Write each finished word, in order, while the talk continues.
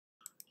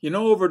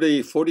Over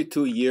the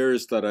 42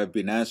 years that I've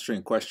been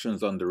answering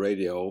questions on the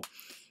radio,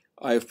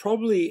 I've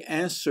probably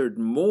answered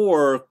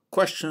more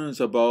questions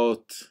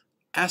about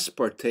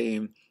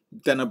aspartame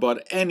than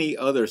about any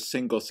other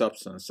single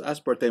substance.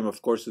 Aspartame,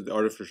 of course, is the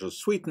artificial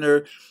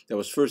sweetener that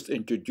was first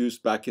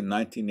introduced back in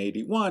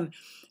 1981,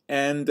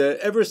 and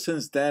ever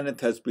since then it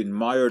has been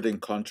mired in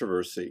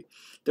controversy.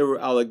 There were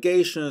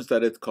allegations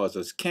that it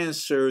causes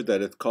cancer,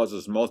 that it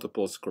causes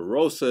multiple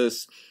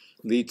sclerosis,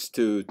 leads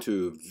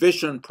to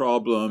vision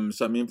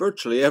problems. I mean,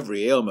 virtually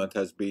every ailment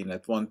has been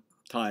at one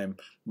time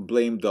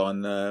blamed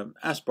on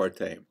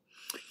aspartame.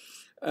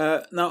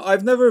 Now,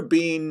 I've never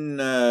been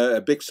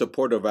a big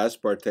supporter of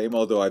aspartame,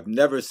 although I've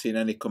never seen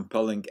any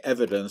compelling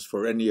evidence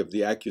for any of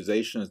the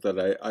accusations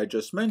that I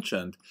just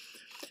mentioned.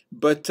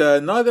 But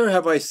neither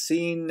have I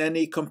seen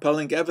any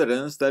compelling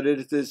evidence that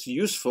it is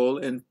useful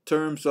in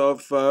terms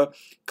of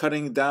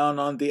cutting down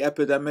on the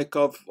epidemic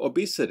of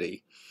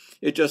obesity.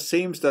 It just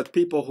seems that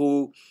people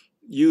who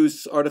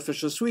use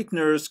artificial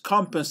sweeteners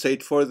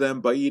compensate for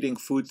them by eating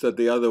foods that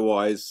they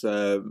otherwise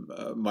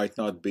might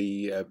not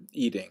be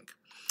eating.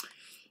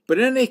 But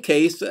in any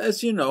case,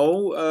 as you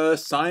know,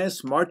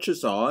 science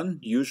marches on,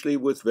 usually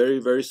with very,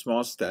 very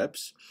small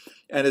steps.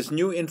 And as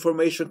new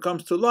information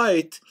comes to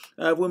light,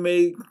 we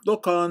may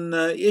look on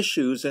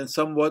issues in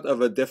somewhat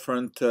of a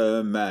different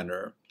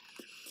manner.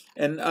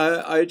 And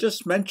I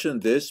just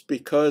mentioned this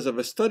because of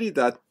a study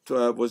that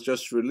was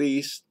just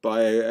released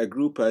by a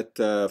group at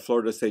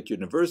Florida State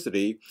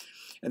University,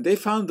 and they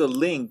found a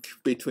link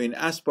between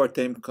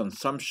aspartame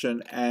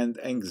consumption and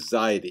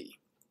anxiety.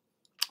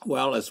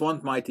 Well, as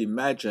one might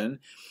imagine,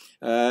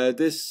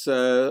 this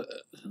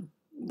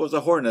was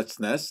a hornet's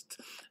nest.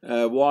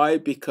 Why?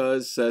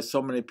 Because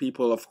so many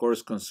people, of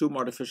course, consume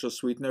artificial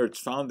sweetener. It's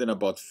found in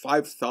about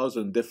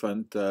 5,000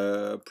 different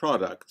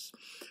products.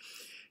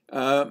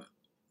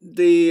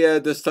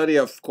 The study,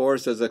 of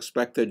course, as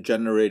expected,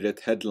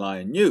 generated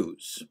headline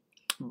news.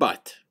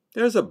 But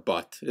there's a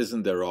but,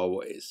 isn't there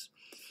always?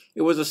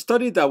 It was a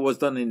study that was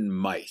done in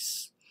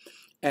mice,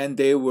 and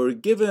they were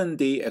given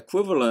the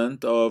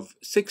equivalent of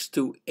 6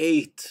 to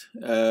 8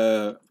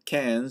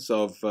 cans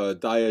of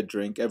diet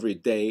drink every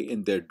day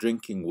in their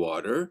drinking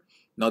water.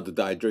 Not the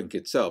diet drink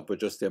itself, but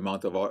just the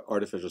amount of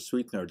artificial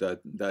sweetener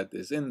that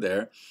is in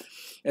there.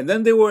 And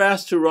then they were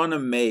asked to run a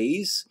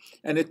maze,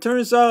 and it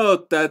turns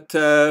out that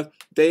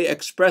they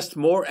expressed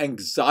more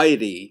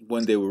anxiety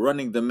when they were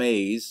running the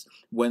maze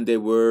when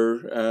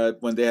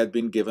they had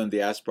been given the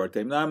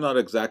aspartame. Now, I'm not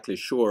exactly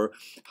sure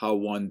how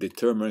one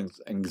determines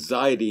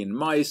anxiety in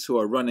mice who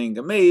are running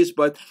a maze,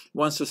 but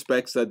one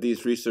suspects that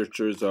these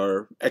researchers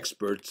are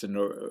experts in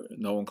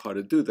knowing how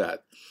to do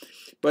that.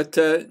 But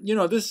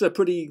this is a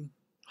pretty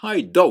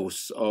high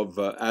dose of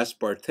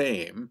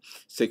aspartame,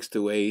 6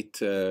 to 8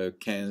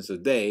 cans a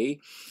day.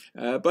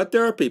 But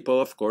there are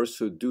people, of course,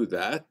 who do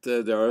that.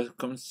 There are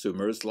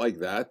consumers like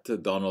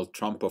that. Donald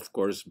Trump, of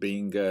course,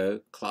 being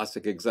a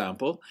classic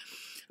example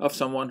of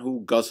someone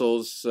who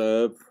guzzles,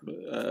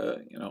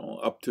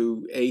 up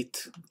to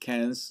 8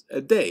 cans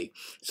a day.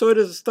 So it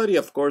is a study,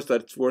 of course,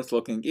 that's worth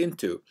looking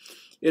into.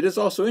 It is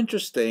also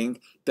interesting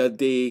that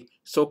the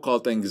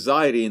so-called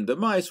anxiety in the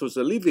mice was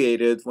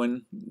alleviated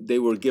when they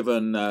were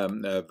given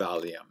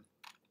Valium.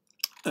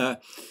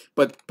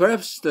 But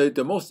perhaps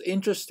the most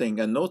interesting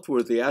and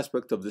noteworthy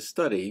aspect of the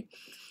study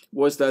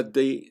was that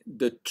the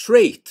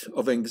trait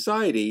of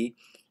anxiety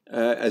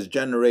as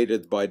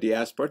generated by the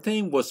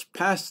aspartame was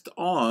passed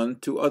on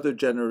to other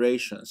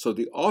generations. So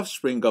the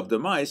offspring of the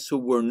mice who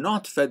were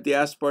not fed the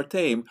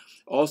aspartame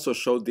also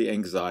showed the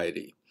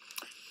anxiety.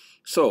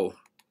 So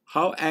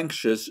how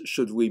anxious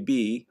should we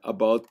be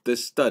about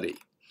this study?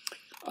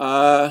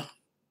 I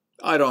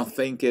don't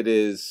think it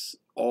is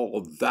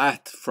all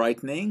that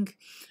frightening.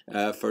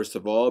 First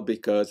of all,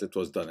 because it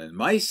was done in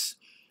mice,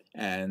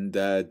 and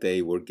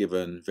they were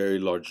given very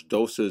large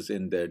doses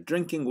in their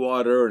drinking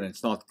water, and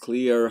it's not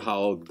clear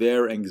how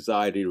their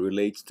anxiety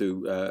relates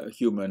to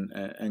human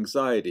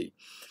anxiety.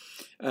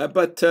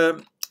 But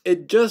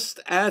it just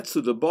adds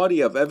to the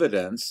body of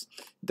evidence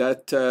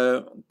that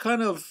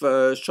kind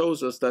of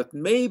shows us that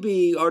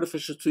maybe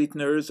artificial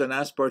sweeteners and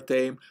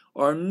aspartame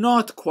are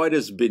not quite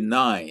as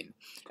benign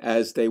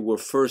as they were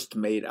first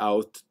made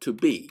out to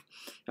be.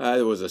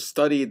 There was a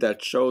study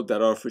that showed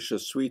that artificial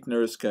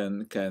sweeteners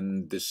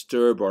can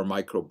disturb our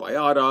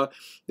microbiota.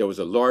 There was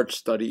a large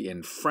study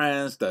in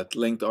France that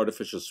linked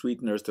artificial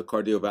sweeteners to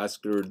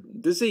cardiovascular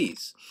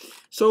disease.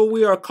 So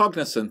we are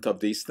cognizant of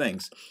these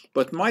things.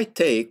 But my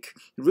take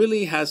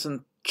really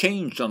hasn't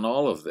changed on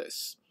all of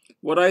this.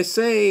 What I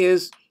say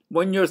is,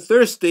 when you're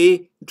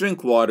thirsty,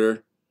 drink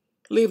water.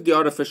 Leave the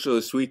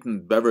artificially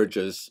sweetened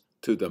beverages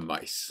to the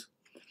mice.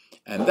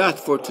 And that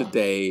for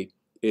today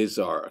is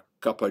our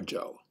Cup of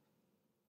Joe.